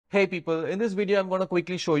Hey people, in this video I'm going to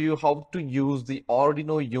quickly show you how to use the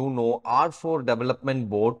Arduino UNO R4 development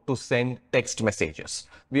board to send text messages.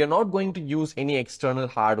 We are not going to use any external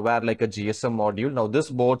hardware like a GSM module. Now this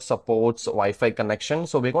board supports Wi-Fi connection,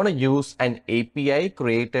 so we're going to use an API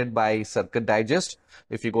created by CircuitDigest.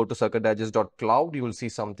 If you go to CircuitDigest.cloud, you will see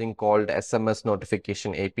something called SMS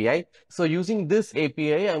notification API. So using this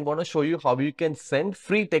API, I'm going to show you how you can send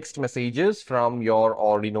free text messages from your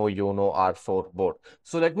Arduino UNO R4 board.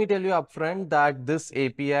 So let me tell you upfront that this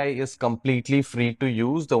API is completely free to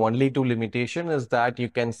use. The only two limitation is that you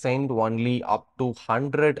can send only up to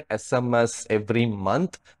 100 SMS every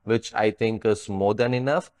month, which I think is more than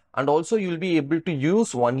enough. And also you'll be able to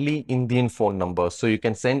use only Indian phone numbers. So you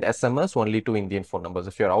can send SMS only to Indian phone numbers.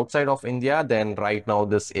 If you're outside of India, then right now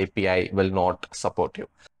this API will not support you.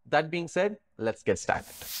 That being said, let's get started.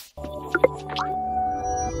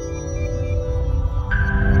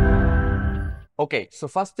 Okay, so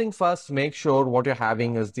first thing first, make sure what you're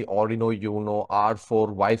having is the Arduino UNO R4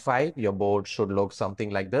 Wi-Fi. Your board should look something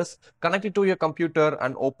like this. Connect it to your computer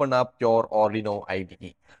and open up your Arduino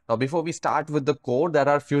IDE. Now, before we start with the code, there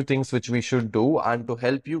are a few things which we should do. And to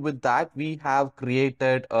help you with that, we have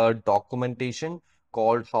created a documentation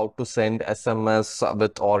called How to Send SMS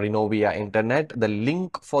with Arduino via Internet. The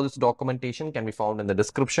link for this documentation can be found in the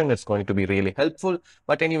description. It's going to be really helpful.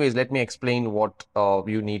 But anyways, let me explain what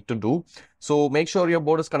you need to do. So make sure your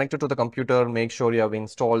board is connected to the computer. Make sure you have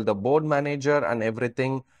installed the board manager and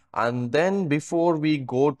everything. And then before we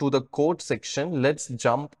go to the code section, let's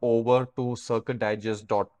jump over to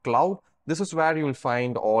CircuitDigest.cloud. This is where you will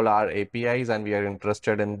find all our APIs, and we are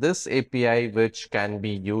interested in this API, which can be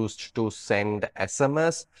used to send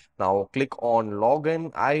SMS. Now click on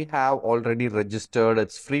login. I have already registered.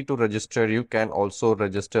 It's free to register. You can also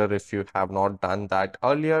register if you have not done that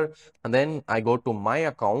earlier. And then I go to my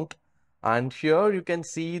account. And here you can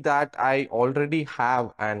see that I already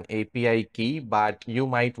have an API key, but you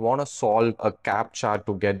might want to solve a CAPTCHA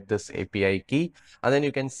to get this API key. And then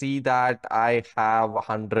you can see that I have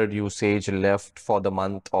 100 usage left for the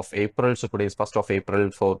month of April. So today is 1st of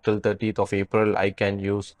April. For till 30th of April, I can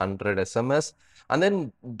use 100 SMS. And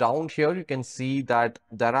then down here, you can see that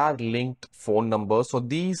there are linked phone numbers. So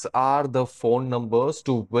these are the phone numbers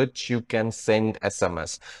to which you can send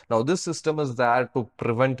SMS. Now, this system is there to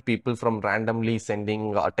prevent people from randomly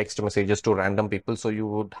sending text messages to random people. So you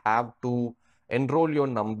would have to enroll your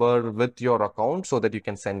number with your account so that you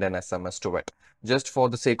can send an SMS to it. Just for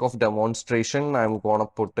the sake of demonstration, I'm going to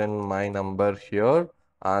put in my number here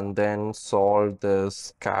and then solve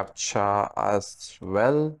this CAPTCHA as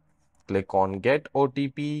well. Click on get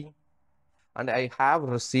OTP. And I have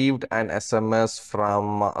received an SMS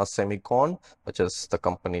from a Semicon, which is the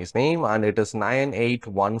company's name, and it is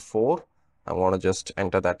 9814. I want to just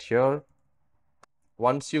enter that here.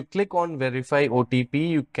 Once you click on verify OTP,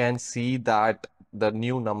 you can see that the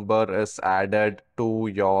new number is added to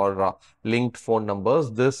your linked phone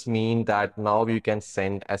numbers. This means that now you can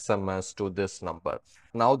send SMS to this number.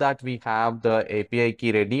 Now that we have the API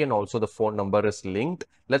key ready and also the phone number is linked,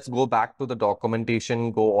 let's go back to the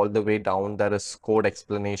documentation, go all the way down. There is code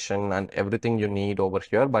explanation and everything you need over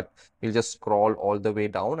here, but we'll just scroll all the way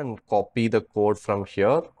down and copy the code from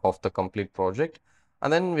here of the complete project.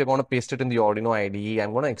 And then we're going to paste it in the Arduino IDE.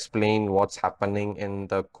 I'm going to explain what's happening in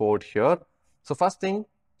the code here. So first thing,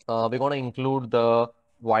 we're going to include the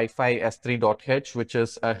Wi-Fi s3.h, which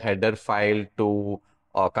is a header file to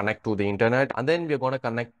connect to the internet. And then we're going to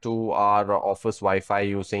connect to our office Wi-Fi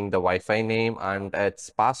using the Wi-Fi name and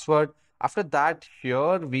its password. After that,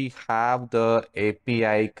 here we have the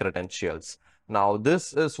API credentials. Now,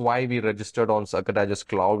 this is why we registered on CircuitDigest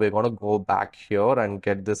Cloud. We're going to go back here and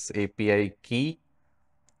get this API key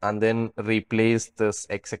and then replace this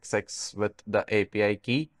XXX with the API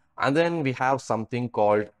key. And then we have something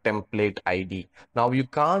called template ID. Now you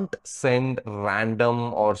can't send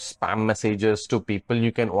random or spam messages to people.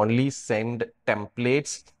 You can only send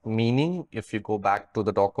templates, meaning if you go back to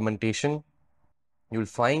the documentation, you'll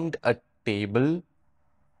find a table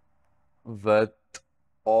with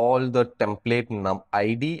all the template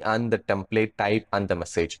ID and the template type and the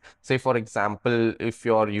message. Say for example, if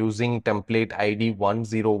you're using template ID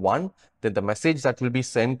 101, then the message that will be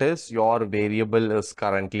sent is your variable is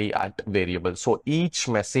currently at variable. So each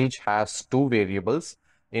message has two variables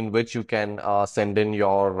in which you can send in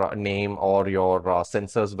your name or your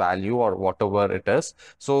sensors value or whatever it is.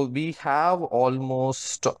 So we have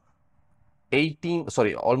almost 15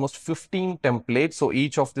 templates. So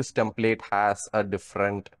each of this template has a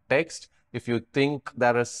different text. If you think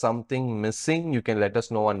there is something missing, you can let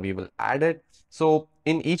us know and we will add it. So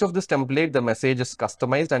in each of this template, the message is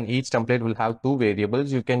customized and each template will have two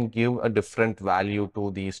variables. You can give a different value to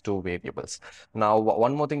these two variables. Now,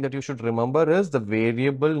 one more thing that you should remember is the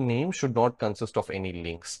variable name should not consist of any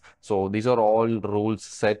links. So these are all rules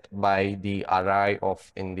set by the RI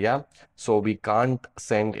of India. So we can't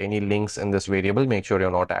send any links in this variable. Make sure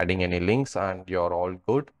you're not adding any links and you're all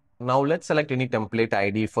good. Now let's select any template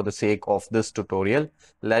ID for the sake of this tutorial.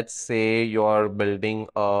 Let's say you're building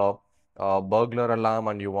a burglar alarm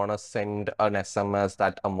and you want to send an SMS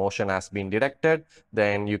that a motion has been detected.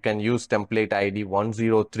 Then you can use template ID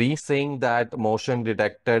 103 saying that motion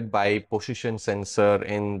detected by position sensor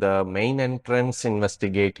in the main entrance,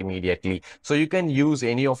 investigate immediately. So you can use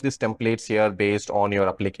any of these templates here based on your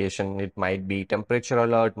application. It might be temperature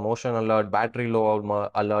alert, motion alert, battery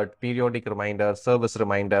low alert, periodic reminder, service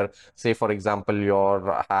reminder. Say for example,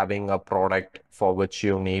 you're having a product for which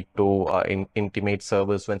you need to intimate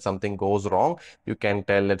service when something goes wrong. You can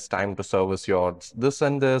tell it's time to service your this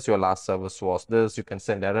and this, your last service was this. You can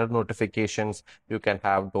send error notifications. You can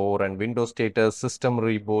have door and window status, system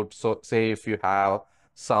reboot. So say if you have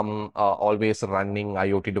some always running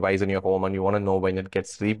IoT device in your home and you want to know when it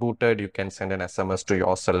gets rebooted, you can send an SMS to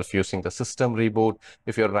yourself using the system reboot.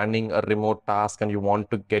 If you're running a remote task and you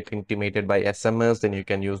want to get intimated by SMS, then you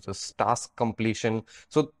can use this task completion.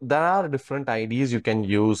 So there are different IDs. You can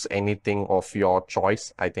use anything of your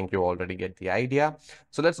choice. I think you already get the idea.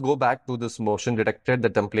 So let's go back to this motion detected. The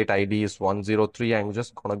template ID is 103. I'm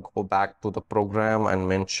just going to go back to the program and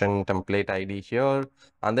mention template ID here.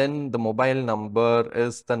 And then the mobile number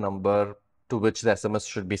is the number to which the SMS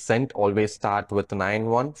should be sent. Always start with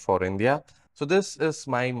 91 for India. So this is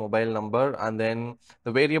my mobile number. And then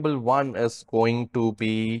the variable 1 is going to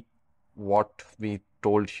be what we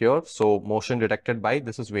told here. So motion detected by,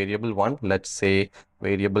 this is variable 1. Let's say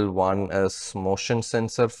variable 1 is motion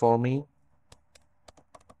sensor for me.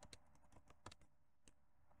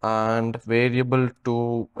 And variable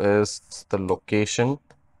 2 is the location.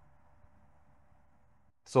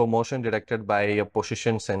 So motion detected by a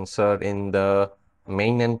position sensor in the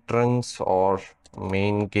main entrance or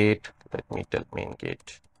main gate. Let me tell main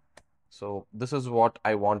gate. So this is what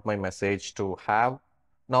I want my message to have.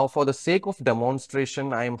 Now, for the sake of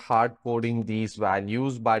demonstration, I am hard coding these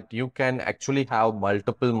values, but you can actually have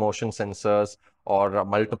multiple motion sensors or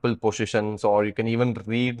multiple positions, or you can even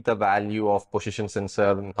read the value of position sensor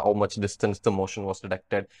and how much distance the motion was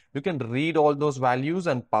detected. You can read all those values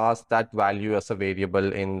and pass that value as a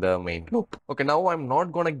variable in the main loop. Okay, now I'm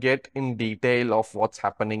not going to get in detail of what's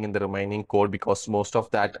happening in the remaining code because most of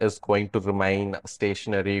that is going to remain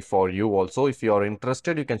stationary for you also. If you're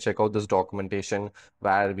interested, you can check out this documentation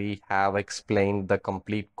where we have explained the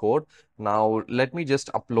complete code. Now, let me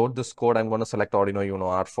just upload this code. I'm going to select Arduino UNO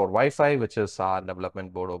R4 Wi-Fi, which is our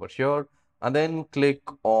development board over here, and then click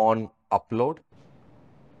on upload.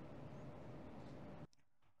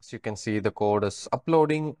 So you can see the code is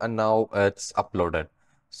uploading and now it's uploaded.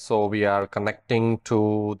 So we are connecting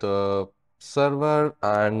to the server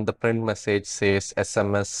and the print message says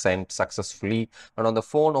SMS sent successfully. And on the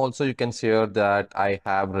phone also you can see here that I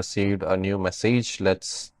have received a new message.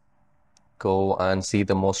 Let's go and see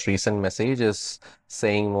the most recent message is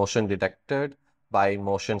saying motion detected by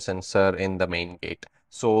motion sensor in the main gate.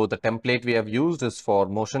 So the template we have used is for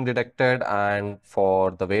motion detected, and for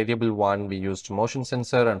the variable 1 we used motion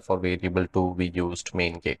sensor, and for variable 2 we used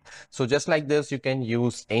main gate. So just like this, you can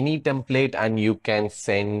use any template and you can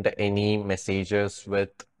send any messages with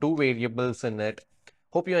two variables in it.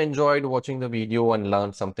 Hope you enjoyed watching the video and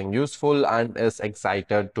learned something useful and is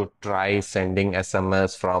excited to try sending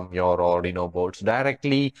SMS from your Arduino boards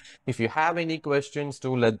directly. If you have any questions,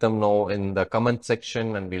 do let them know in the comment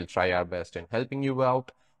section and we'll try our best in helping you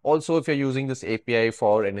out. Also, if you're using this API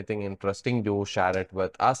for anything interesting, do share it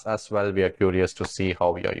with us as well. We are curious to see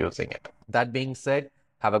how you're using it. That being said,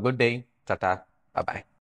 have a good day. Tata. Bye-bye.